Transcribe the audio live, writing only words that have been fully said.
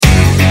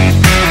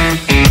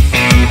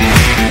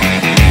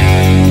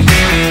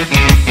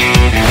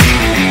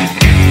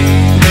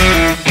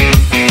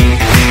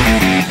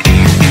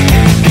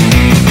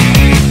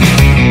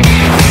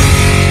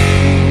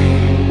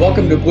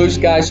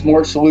Sky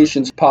Smart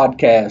Solutions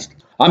podcast.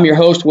 I'm your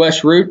host,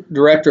 Wes Root,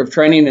 Director of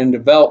Training and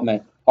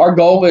Development. Our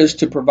goal is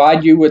to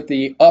provide you with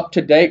the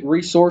up-to-date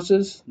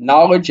resources,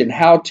 knowledge, and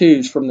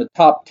how-tos from the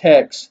top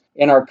techs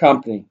in our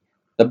company,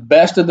 the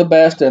best of the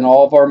best in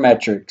all of our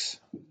metrics.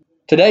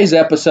 Today's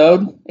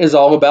episode is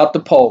all about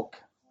the Polk,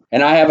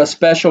 and I have a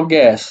special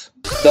guest,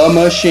 the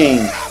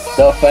machine,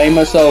 the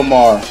famous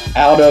Omer,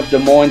 out of Des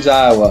Moines,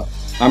 Iowa.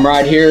 I'm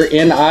right here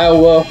in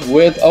Iowa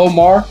with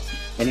Omer,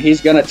 and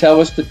he's going to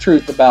tell us the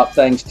truth about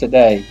things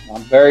today.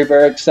 I'm very,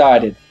 very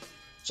excited.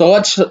 So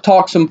let's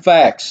talk some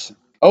facts.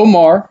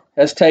 Omer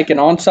has taken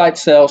on-site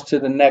sales to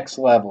the next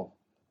level,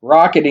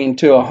 rocketing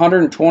to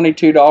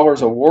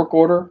 $122 a work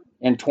order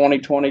in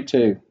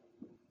 2022,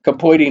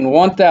 completing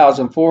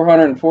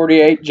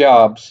 1,448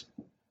 jobs,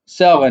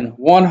 selling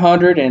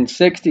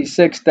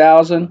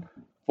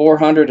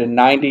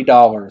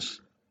 $166,490.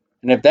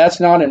 And if that's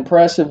not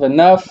impressive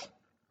enough,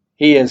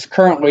 he is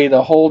currently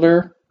the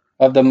holder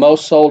of the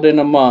most sold in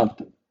a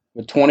month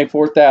with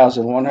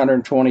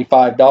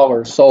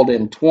 $24,125 sold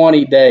in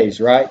 20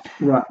 days, right?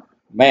 Right.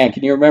 Man,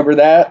 can you remember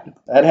that?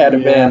 That had to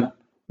have been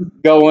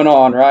going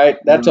on, right?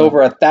 That's over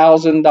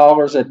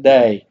 $1,000 a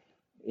day.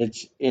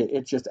 It's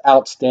just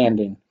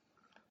outstanding.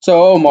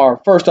 So, Omer,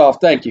 first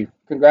off, thank you.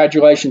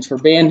 Congratulations for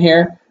being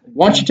here.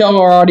 Why don't you tell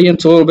our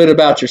audience a little bit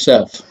about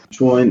yourself?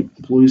 Joined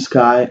Blue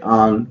Sky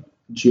on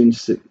June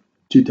 6,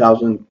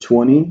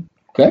 2020.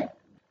 Okay.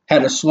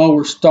 Had a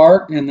slower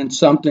start and then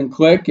something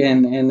clicked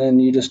and then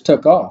you just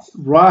took off.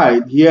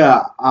 Right.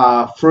 Yeah.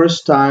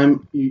 First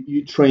time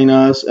you train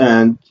us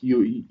and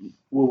we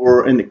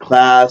were in the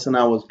class and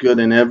I was good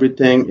in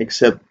everything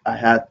except I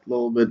had a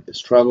little bit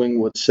struggling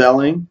with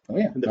selling. Oh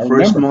yeah. The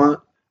first month.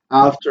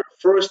 After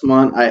first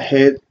month, I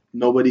hit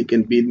nobody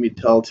can beat me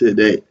till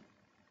today.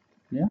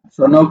 Yeah.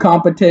 So no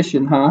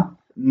competition, huh?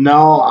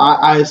 No,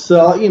 I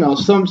sell.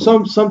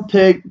 Some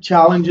tech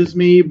challenges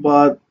me,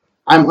 but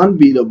I'm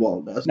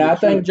unbeatable. Now I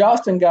think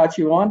Justin got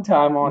you one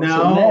time on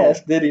some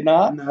nest, did he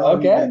not? No,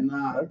 okay. He did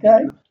not.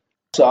 Okay.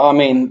 So I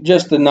mean,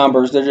 just the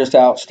numbers, they're just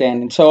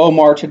outstanding. So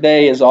Omer,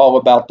 today is all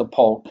about the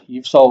Polk.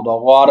 You've sold a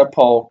lot of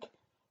Polk.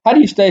 How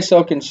do you stay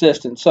so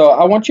consistent? So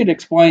I want you to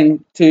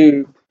explain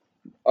to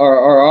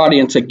our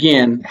audience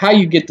again how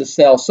you get to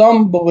sell.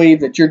 Some believe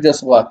that you're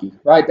just lucky,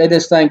 right? They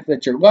just think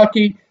that you're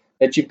lucky,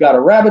 that you've got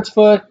a rabbit's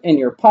foot in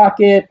your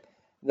pocket,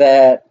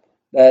 that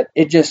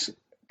it just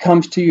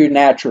comes to you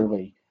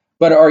naturally.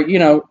 But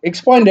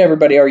explain to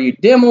everybody, are you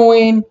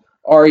demoing?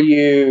 Are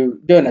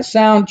you doing a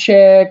sound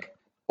check?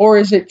 Or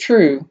is it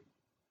true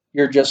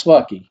you're just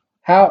lucky?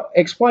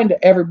 Explain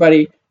to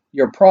everybody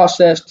your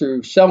process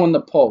through selling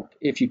the Polk,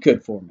 if you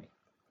could for me.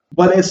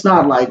 But it's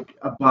not like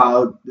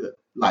about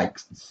like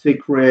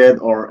secret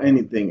or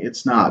anything.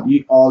 It's not.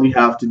 All you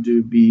have to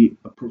do be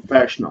a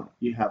professional.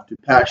 You have to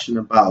be passionate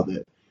about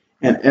it.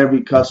 And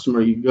every customer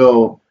you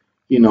go,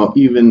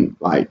 even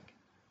like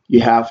you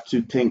have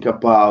to think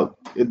about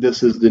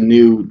this is the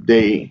new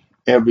day.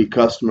 Every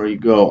customer you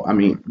go, I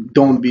mean,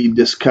 don't be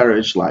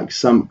discouraged like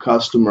some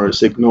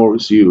customers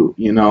ignores you.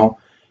 You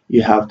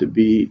have to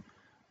be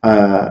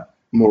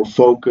more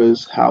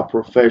focused how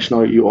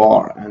professional you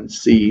are and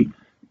see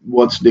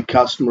what's the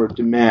customer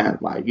demand,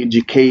 like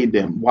educate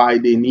them why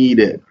they need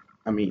it.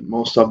 I mean,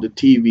 most of the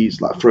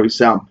TVs, like for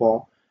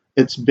example,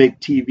 it's big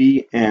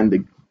TV and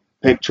the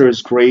picture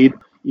is great,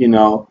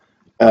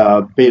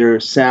 better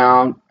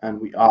sound,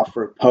 and we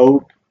offer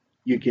Polk.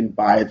 You can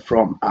buy it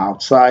from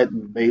outside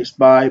and Best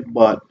Buy,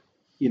 but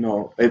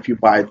if you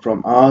buy it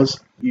from us,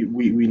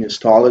 we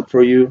install it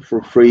for you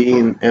for free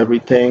and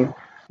everything.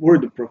 We're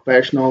the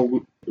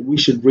professional. We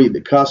should read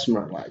the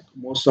customer. Like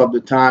most of the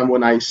time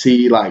when I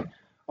see like,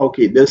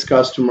 okay, this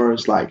customer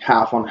is like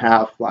half on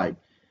half, like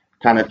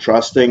kind of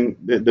trusting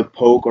the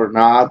Polk or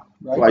not.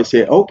 Right. So I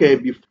say, okay,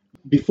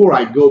 before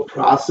I go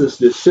process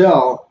the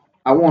sale,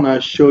 I want to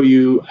show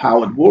you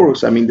how it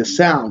works. I mean, the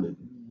sound,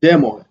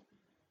 demo it.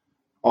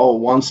 Oh,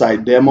 once I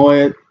demo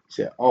it,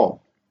 say,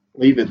 oh,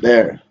 leave it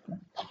there.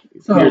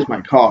 Here's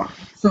my car.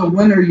 So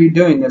when are you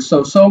doing this?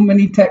 So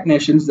many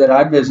technicians that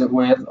I visit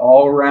with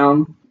all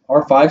around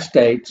our 5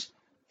 states,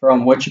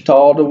 from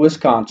Wichita to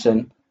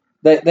Wisconsin,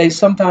 they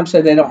sometimes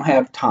say they don't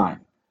have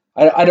time.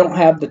 I don't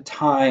have the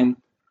time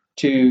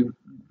to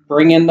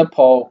bring in the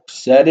Polk,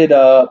 set it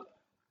up.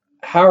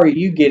 How are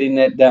you getting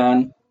it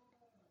done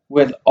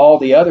with all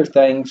the other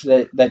things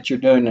that you're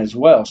doing as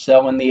well,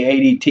 selling the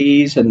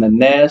ADTs and the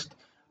Nest?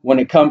 When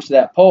it comes to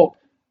that Polk,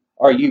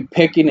 are you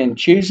picking and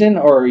choosing,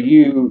 or are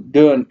you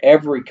doing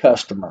every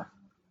customer?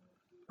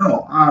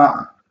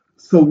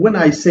 So when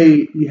I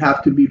say you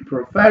have to be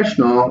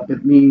professional,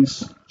 it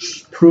means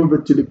prove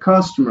it to the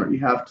customer. You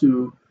have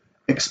to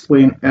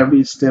explain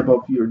every step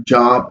of your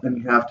job, and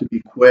you have to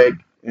be quick.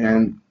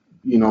 And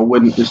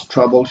when it's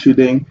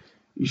troubleshooting,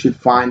 you should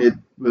find it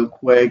real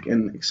quick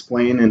and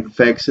explain and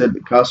fix it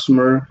the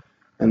customer.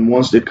 And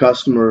once the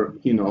customer,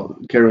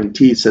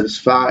 guaranteed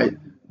satisfied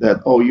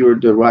that, oh, you're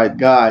the right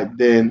guy,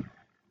 then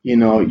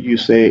you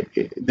say,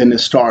 then they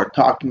start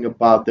talking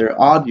about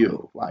their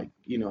audio, like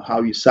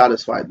how you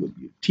satisfied with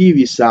your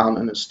TV sound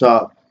and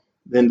stuff.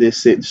 then they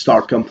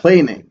start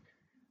complaining.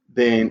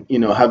 Then,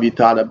 have you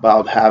thought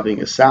about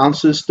having a sound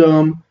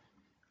system?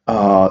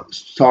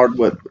 Start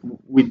with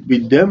we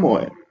demo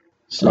it.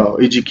 So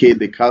educate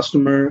the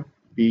customer,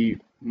 be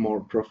more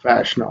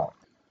professional.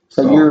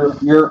 So So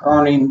you're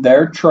earning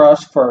their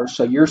trust first.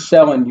 So you're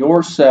selling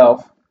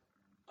yourself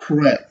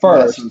correct.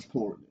 That's first.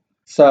 important.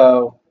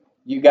 So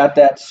you got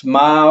that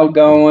smile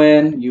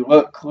going. You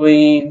look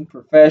clean,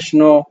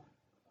 professional,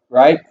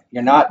 right?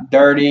 You're not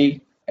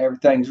dirty.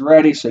 Everything's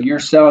ready. So you're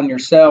selling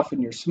yourself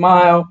and your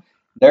smile.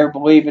 They're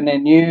believing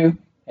in you,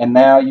 and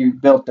now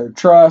you've built their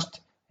trust,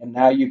 and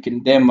now you can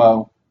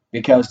demo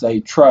because they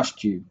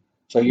trust you.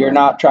 So you're Right.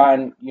 not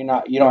trying. You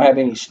don't have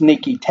any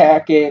sneaky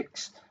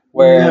tactics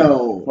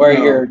No, where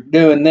you're no.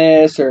 doing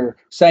this or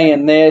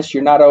saying this.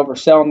 You're not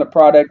overselling the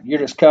product. You're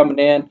just coming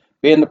in,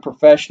 being the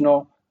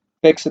professional,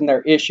 fixing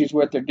their issues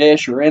with their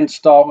dish or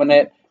installing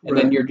it, and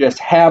then Correct. you're just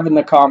having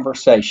the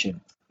conversation.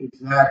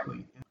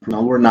 Exactly.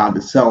 No, we're not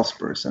the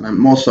salesperson. And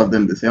most of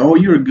them, they say, "Oh,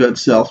 you're a good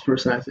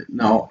salesperson." I said,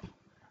 "No,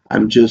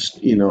 I'm just,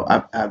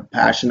 I'm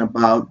passionate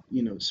about,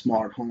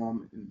 smart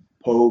home and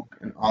Polk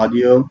and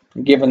audio.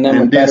 Giving them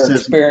a And this better is,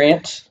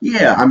 experience.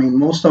 yeah, I mean,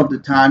 most of the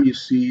time you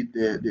see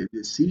the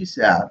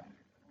CSAT,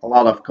 a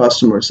lot of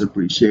customers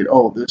appreciate,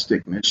 oh, this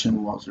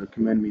technician was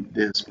recommend me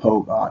this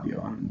Polk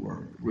audio, and we're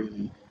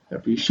really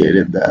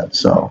appreciated that.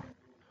 So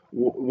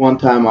one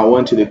time I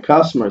went to the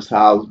customer's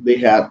house, they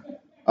had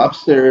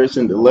upstairs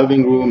in the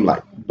living room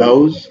like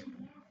those,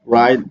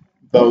 right?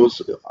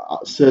 Those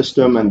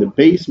system, and the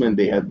basement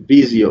they had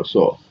Vizio.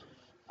 So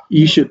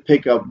you should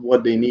pick up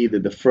what they need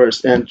at the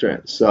first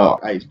entrance. So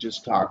I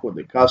just talk with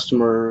the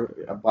customer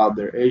about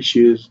their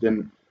issues.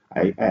 Then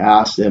I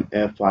ask them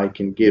if I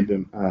can give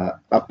them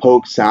a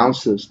Polk sound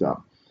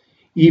system.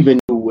 Even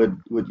with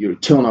your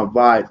tone of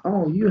voice,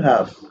 oh, you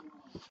have,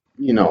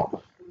 you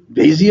know,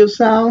 Vizio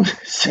sound Yeah.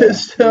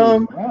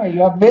 system. Oh, you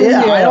got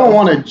Yeah, I don't Vizio.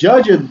 want to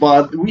judge it,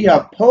 but we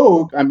have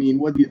Polk. I mean,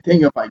 what do you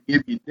think if I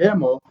give you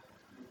demo?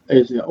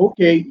 I say,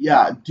 okay,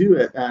 yeah, do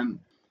it. And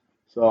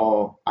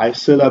so I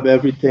set up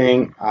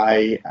everything.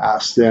 I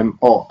asked them,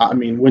 oh, I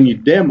mean, when you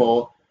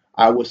demo,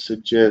 I would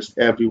suggest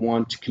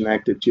everyone to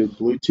connect it to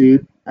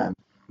Bluetooth and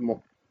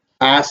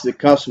ask the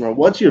customer,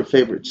 what's your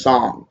favorite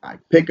song? I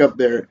pick up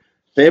their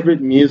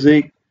favorite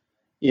music.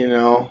 You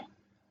know,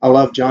 I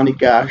love Johnny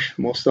Cash.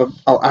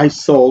 I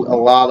sold a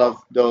lot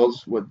of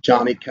those with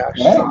Johnny Cash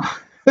Hey, songs.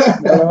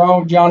 nothing wrong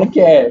with Johnny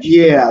Cash.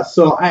 Yeah,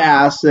 so I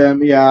asked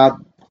them, yeah,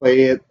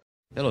 play it.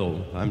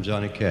 Hello, I'm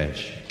Johnny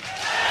Cash.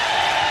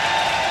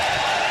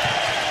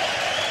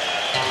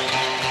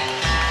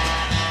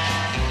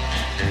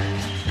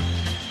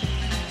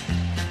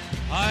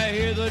 I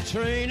hear the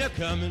train a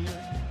coming,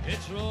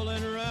 it's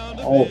rolling around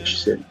the Oh, bend.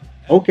 shit.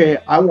 Okay,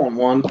 I want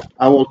one.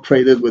 I will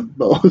trade it with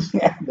both.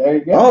 Yeah, there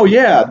you go. Oh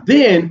yeah,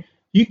 then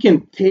you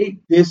can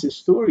take this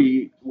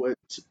story with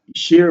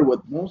share with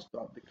most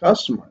of the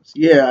customers.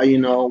 Yeah,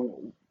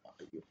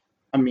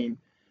 I mean,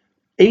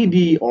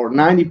 80 or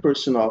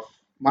 90% of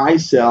my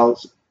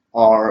sales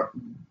are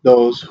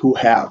those who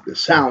have the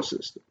sound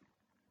system.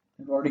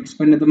 They've already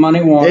expended the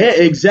money once, and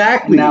now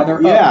Exactly.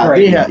 they're Yeah,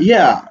 they upgrading. have.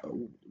 Yeah,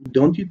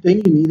 don't you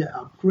think you need to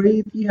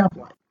upgrade? You have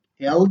like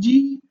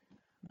LG.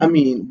 I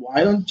mean,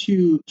 why don't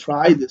you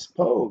try this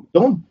Pogue?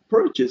 Don't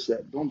purchase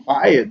it. Don't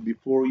buy it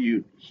before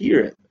you hear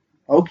it.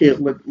 Okay,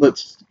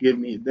 let's give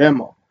me a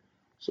demo.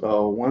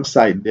 So once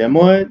I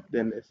demo it,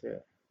 then they say,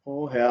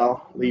 oh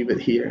hell, leave it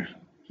here.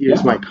 Here's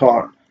Yeah. my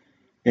card.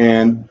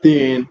 And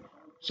then,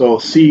 so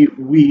see,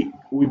 we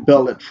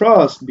build a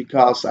trust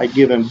because I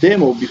give him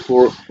demo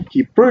before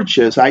he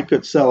purchased. I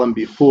could sell him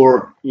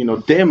before,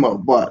 demo,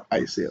 but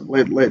I said,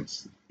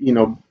 let's,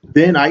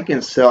 then I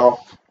can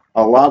sell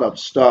a lot of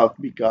stuff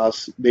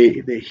because they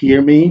hear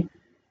me,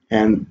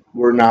 and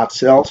we're not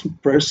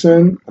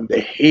salesperson, and they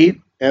hate,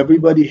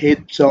 everybody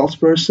hate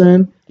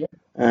salesperson. Yeah.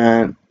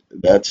 And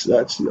that's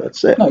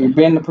it. No, you're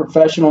being the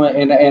professional,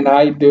 and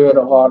I do it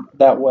a lot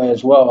that way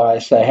as well. I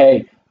say,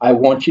 hey, I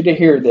want you to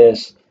hear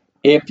this.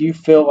 If you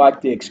feel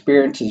like the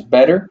experience is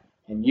better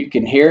and you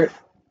can hear it,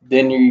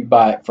 then you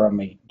buy it from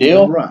me.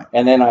 Deal? Right.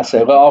 And then I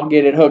say, well, I'll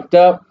get it hooked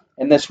up.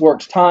 And this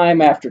works time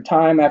after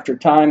time after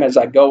time as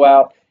I go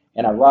out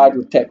and I ride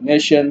with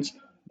technicians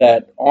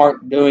that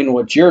aren't doing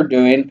what you're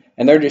doing,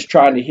 and they're just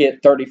trying to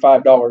hit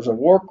 $35 a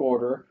work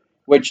order,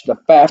 which the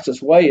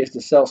fastest way is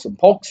to sell some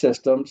Polk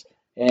systems,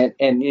 and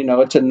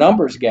it's a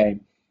numbers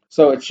game.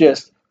 So it's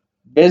just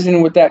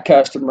visiting with that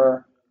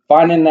customer,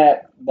 finding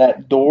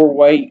that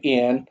doorway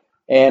in.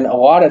 And a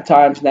lot of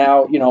times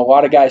now, a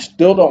lot of guys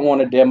still don't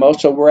want a demo,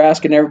 so we're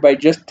asking everybody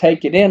just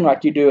take it in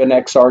like you do an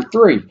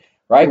XR3,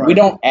 right? We Right.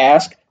 don't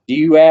ask. Do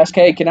you ask,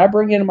 hey, can I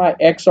bring in my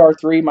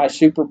XR3, my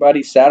Super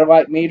Buddy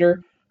satellite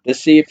meter to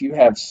see if you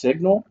have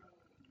signal?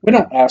 We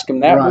don't ask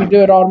them that. We Right. do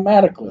it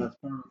automatically. That's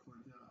perfect.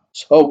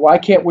 So why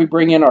can't we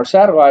bring in our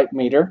satellite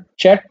meter,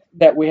 check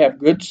that we have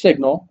good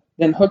signal,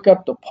 then hook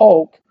up the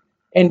Polk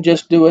and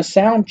just do a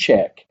sound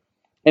check?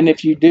 And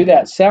if you do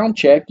that sound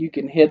check, you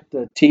can hit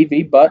the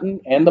TV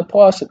button and the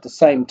plus at the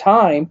same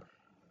time,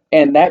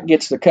 and that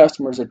gets the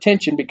customer's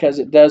attention because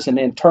it does an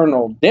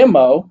internal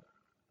demo,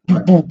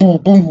 boom, boom, boom,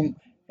 boom,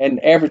 and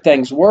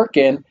everything's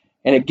working,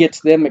 and it gets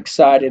them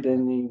excited,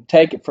 and you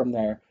take it from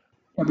there.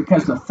 And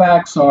because the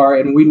facts are,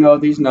 and we know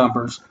these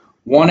numbers,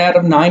 1 out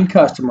of 9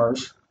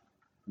 customers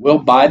will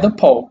buy the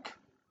Polk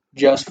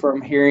just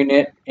from hearing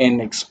it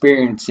and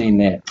experiencing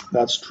it.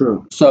 That's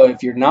true. So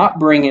if you're not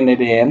bringing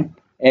it in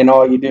and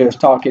all you do is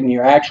talking,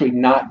 you're actually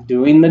not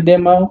doing the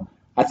demo.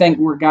 I think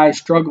where guys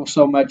struggle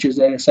so much is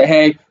they say,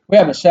 hey, we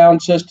have a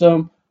sound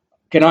system.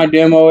 Can I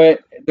demo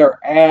it? They're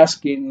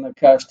asking the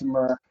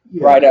customer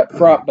right up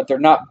front, but they're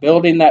not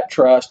building that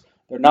trust.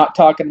 They're not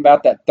talking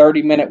about that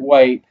 30-minute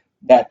wait,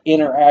 that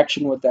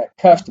interaction with that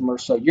customer.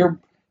 So you're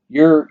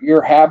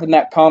having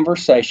that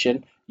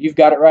conversation. You've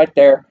got it right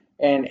there.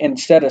 And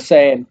instead of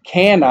saying,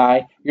 can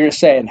I, you're just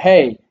saying,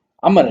 hey,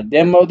 I'm going to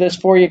demo this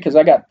for you because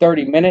I got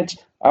 30 minutes.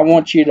 I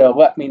want you to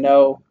let me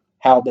know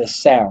how this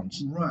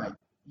sounds. Right.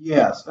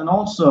 Yes. And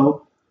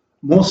also,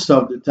 most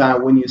of the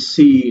time when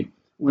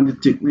the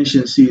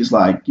technician sees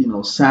like,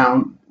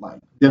 sound, like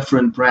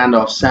different brand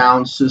of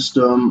sound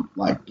system,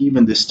 like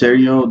even the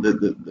stereo,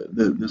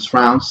 the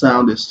surround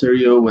sound, the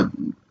stereo with,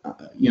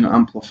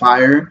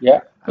 amplifier.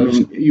 Yeah. I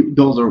mean,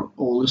 those are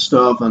older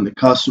stuff, and the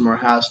customer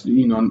has to,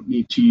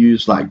 need to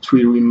use like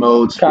 3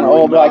 remotes. Kind of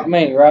old like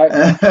me, right?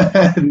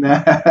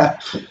 Nah.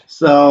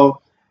 So,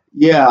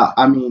 yeah,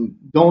 I mean,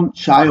 don't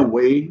shy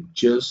away.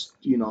 Just,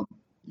 you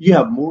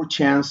have more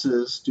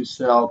chances to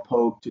sell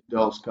Polk to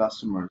those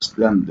customers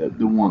than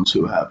the ones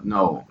who have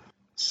no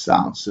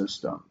sound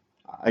system.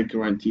 I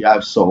guarantee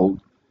I've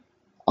sold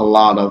a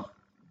lot of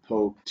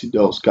Polk to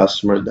those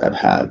customers that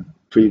had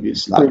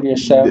previous sound. So you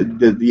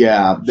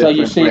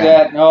see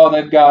brand. that,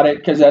 they've got it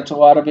because that's a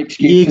lot of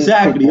excuses.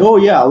 Exactly. Oh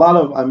yeah,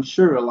 I'm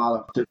sure a lot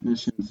of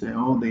technicians say,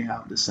 oh, they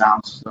have the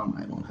sound system.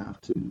 I don't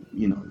have to.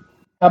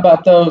 How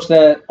about those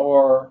that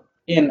are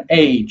in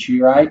age,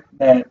 right?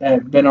 That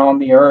have been on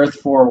the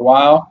earth for a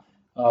while,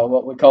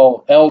 what we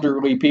call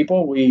elderly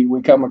people.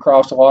 We come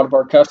across a lot of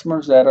our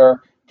customers that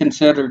are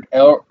considered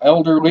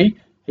elderly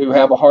who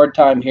have a hard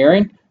time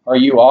hearing. Are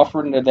you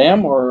offering to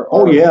them or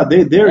Oh yeah,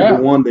 they're the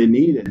one they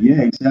needed.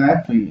 Yeah,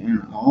 exactly.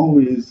 And I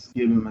always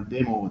give them a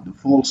demo with the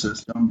full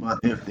system. But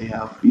if they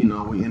have,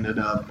 we ended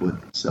up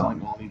with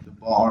selling only the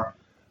bar.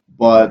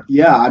 But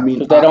yeah, I mean,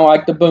 because they don't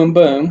like the boom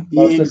boom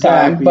most of the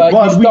time. But you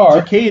we start.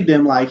 educate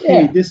them like,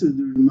 hey, this is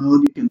the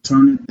remote. You can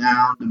turn it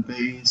down, the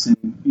bass, and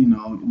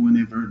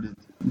whenever.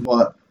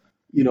 But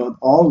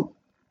all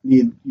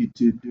need you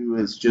to do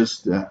is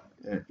just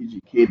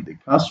educate the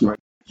customer.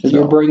 So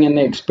you're bringing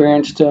the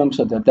experience to them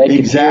so that they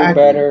can hear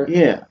better.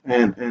 Yeah,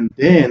 and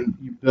then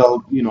you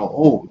build,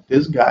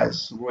 this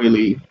guy's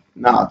really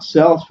not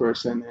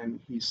salesperson, and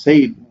he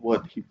said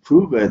what he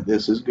proved.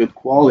 This is good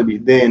quality.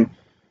 Then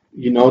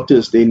you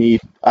notice they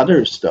need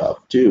other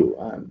stuff too,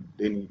 and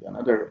they need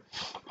another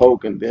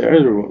Polk in their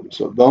other room.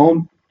 So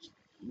don't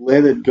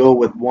let it go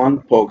with one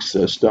Polk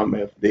system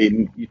if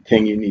you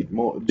think you need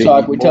more. So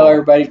like we tell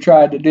everybody,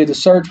 try to do the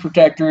surge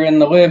protector in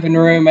the living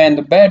room and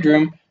the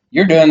bedroom.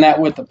 You're doing that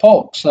with the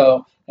Polk.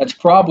 So that's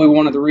probably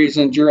one of the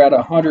reasons you're at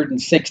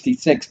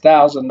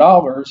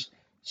 $166,000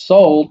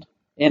 sold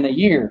in a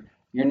year.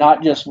 You're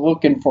not just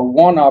looking for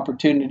one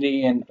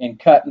opportunity and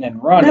cutting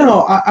and running.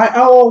 No, I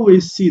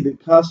always see the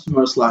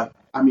customers like,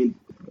 I mean,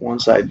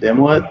 once I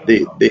demo it,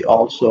 they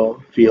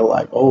also feel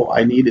like, oh,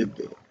 I needed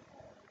it.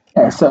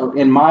 Yeah, so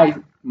in my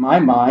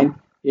mind,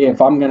 if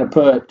I'm going to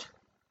put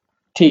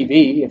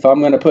TV, if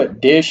I'm going to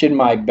put dish in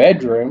my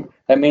bedroom,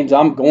 that means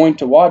I'm going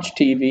to watch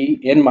TV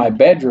in my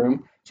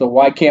bedroom. So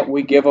why can't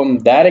we give them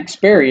that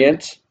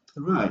experience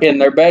in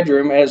their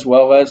bedroom as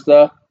well as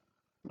the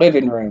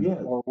living room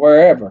or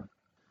wherever?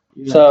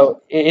 Yeah.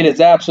 So it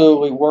is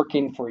absolutely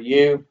working for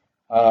you.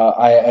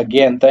 I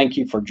again thank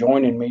you for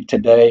joining me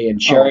today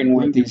and sharing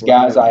with these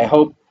guys. I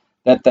hope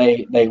that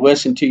they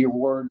listen to your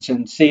words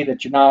and see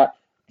that you're not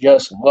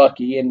just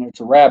lucky and it's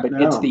a rabbit.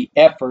 No. It's the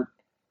effort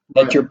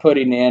that you're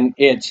putting in.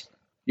 It's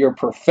your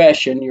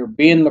profession. You're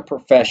being the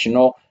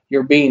professional.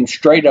 You're being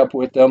straight up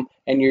with them,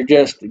 and you're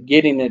just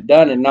getting it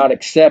done and not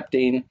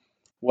accepting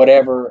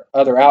whatever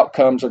other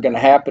outcomes are going to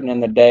happen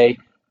in the day.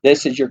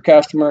 This is your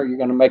customer. You're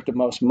going to make the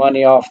most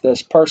money off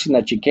this person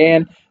that you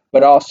can,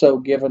 but also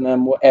giving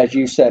them, as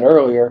you said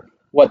earlier,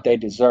 what they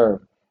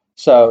deserve.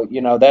 So,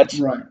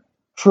 that's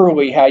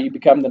truly how you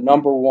become the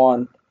number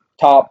one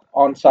top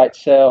on-site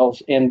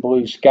sales in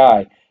Blue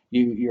Sky.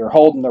 You're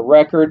holding the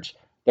records.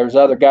 There's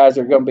other guys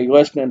that are going to be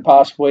listening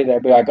possibly.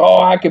 They'll be like,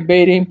 oh, I could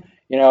beat him.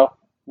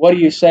 What do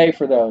you say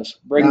for those?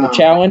 Bring the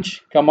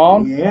challenge. Come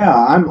on. Yeah,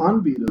 I'm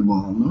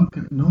unbeatable.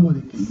 Nobody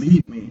can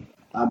beat me.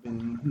 I've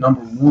been number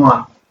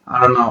one.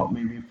 I don't know,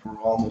 maybe for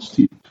almost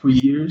 3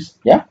 years.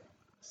 Yeah.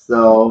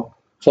 So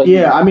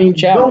yeah, I mean,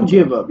 don't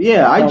give up.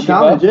 Yeah, I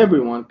challenge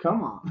everyone.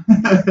 Come on.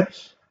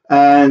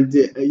 And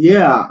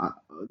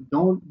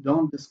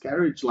don't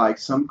discourage like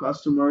some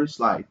customers,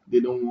 like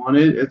they don't want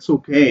it. It's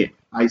okay.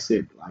 I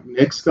said like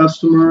next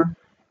customer,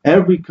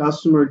 every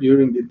customer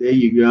during the day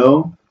you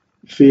go,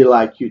 feel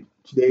like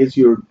today is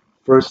your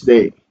first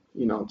day.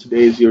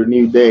 Today is your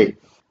new day.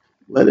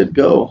 let it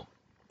go.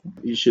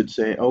 You should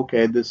say,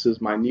 okay, this is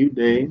my new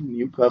day,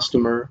 new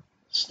customer,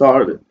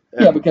 started.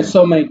 Yeah, because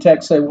so many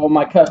techs say, well,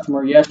 my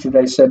customer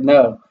yesterday said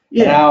no.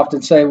 And I Yeah,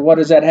 often say, what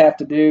does that have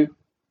to do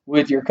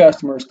with your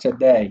customers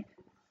today?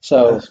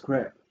 So, that's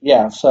correct.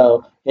 yeah,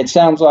 so it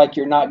sounds like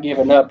you're not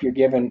giving up. You're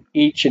giving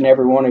each and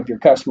every one of your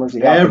customers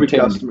the Every opportunity.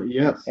 customer,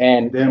 yes.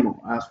 And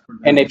Demo, ask for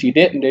and demo. if you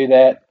didn't do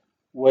that,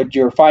 would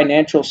your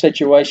financial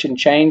situation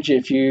change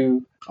if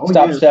you Oh,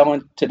 stopped yes.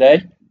 selling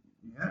today?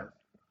 Yes.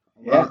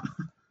 A Yeah. lot.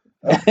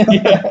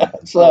 Yeah.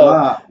 A So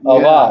lot. a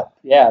Yeah. lot.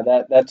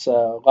 Yeah, that's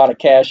a lot of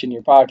cash in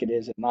your pocket,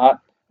 is it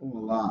not? Oh, a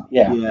lot.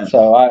 Yeah. Yes.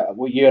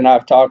 So you and I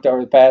have talked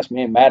over the past.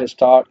 Me and Matt has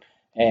talked,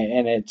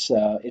 and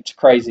it's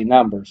crazy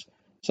numbers.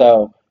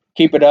 So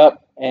keep it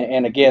up.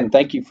 And again,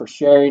 thank you for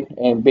sharing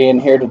and being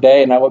here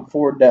today. And I look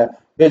forward to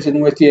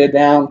visiting with you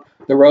down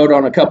the road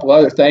on a couple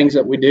other things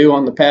that we do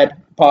on the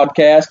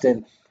podcast.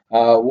 And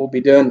we'll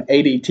be doing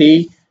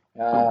ADT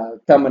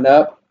coming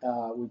up.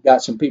 We've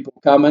got some people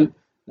coming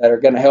that are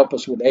going to help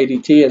us with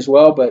ADT as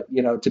well. But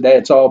today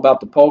it's all about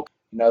the Polk.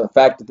 The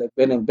fact that they've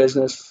been in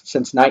business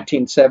since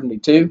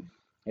 1972.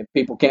 If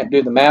people can't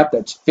do the math,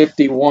 that's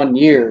 51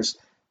 years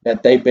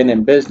that they've been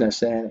in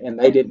business, and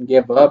they didn't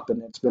give up,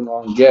 and it's been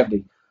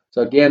longevity.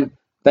 So again,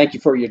 thank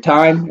you for your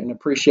time and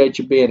appreciate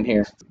you being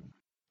here.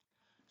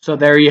 So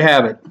there you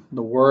have it,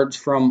 the words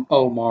from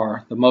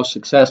Omar, the most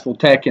successful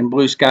tech in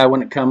Blue Sky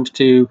when it comes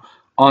to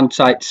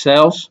on-site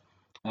sales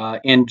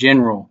in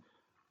general.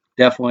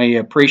 Definitely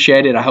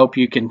appreciate it. I hope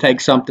you can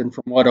take something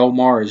from what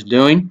Omar is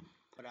doing.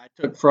 What I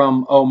took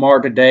from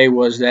Omar today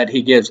was that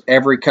he gives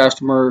every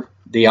customer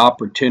the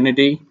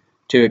opportunity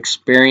to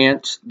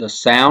experience the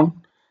sound.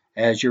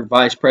 As your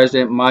Vice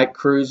President Mike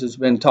Cruz has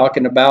been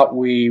talking about,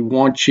 we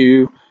want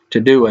you to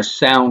do a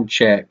sound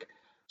check.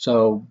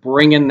 So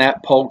bringing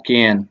that Polk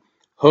in,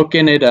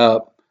 hooking it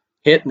up,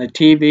 hitting the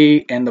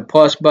TV and the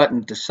plus button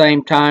at the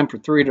same time for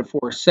 3 to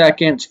 4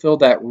 seconds, fill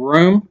that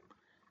room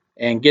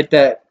and get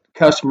that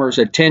customer's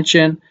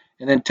attention,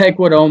 and then take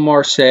what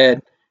Omar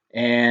said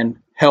and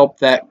help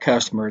that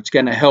customer. It's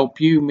going to help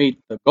you meet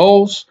the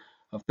goals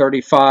of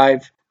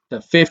 35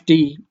 to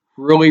 50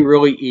 really,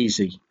 really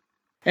easy.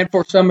 And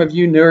for some of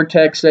you newer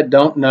techs that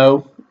don't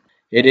know,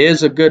 it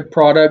is a good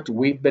product.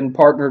 We've been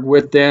partnered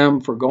with them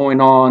for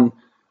going on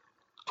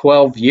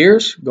 12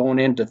 years, going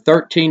into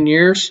 13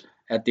 years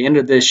at the end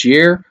of this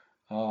year.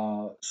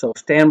 So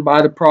stand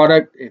by the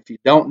product. If you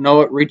don't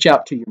know it, reach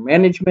out to your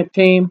management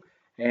team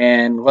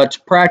and let's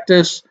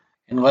practice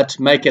and let's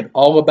make it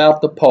all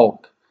about the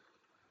Polk.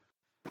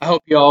 I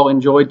hope you all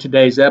enjoyed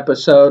today's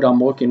episode. I'm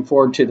looking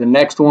forward to the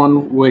next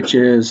one, which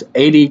is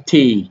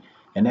ADT.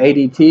 And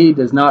ADT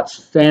does not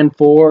stand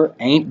for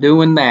ain't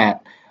doing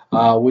that.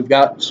 We've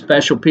got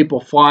special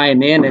people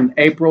flying in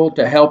April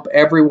to help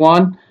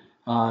everyone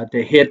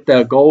to hit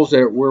the goals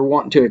that we're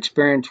wanting to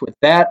experience with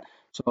that.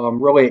 So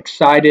I'm really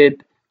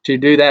excited to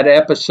do that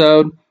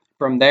episode.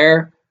 From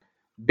there,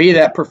 be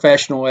that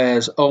professional,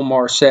 as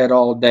Omar said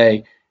all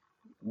day,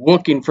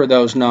 looking for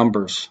those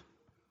numbers,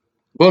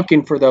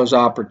 looking for those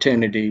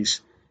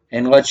opportunities,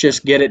 and let's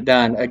just get it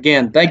done.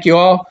 Again, thank you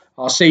all.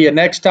 I'll see you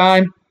next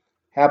time.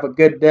 Have a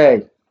good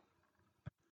day.